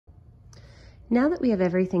Now that we have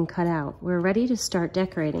everything cut out, we're ready to start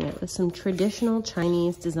decorating it with some traditional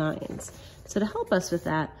Chinese designs. So to help us with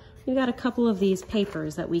that, we've got a couple of these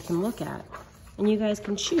papers that we can look at, and you guys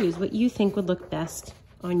can choose what you think would look best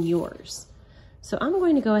on yours. So I'm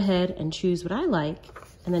going to go ahead and choose what I like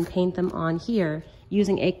and then paint them on here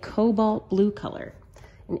using a cobalt blue color.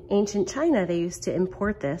 In ancient China, they used to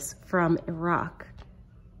import this from Iraq.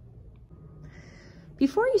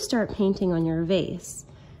 Before you start painting on your vase,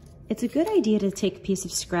 it's a good idea to take a piece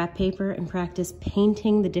of scrap paper and practice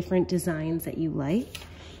painting the different designs that you like,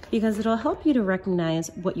 because it'll help you to recognize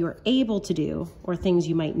what you're able to do or things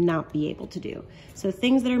you might not be able to do. So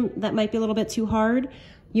things that might be a little bit too hard,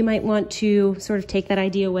 you might want to sort of take that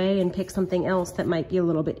idea away and pick something else that might be a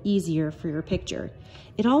little bit easier for your picture.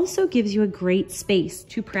 It also gives you a great space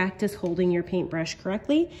to practice holding your paintbrush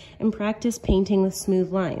correctly and practice painting with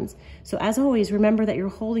smooth lines. So as always, remember that you're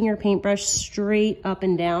holding your paintbrush straight up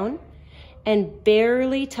and down and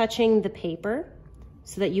barely touching the paper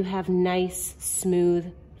so that you have nice,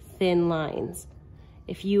 smooth, thin lines.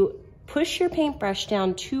 If you push your paintbrush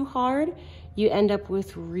down too hard, you end up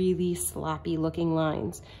with really sloppy looking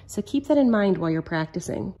lines. So keep that in mind while you're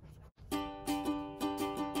practicing.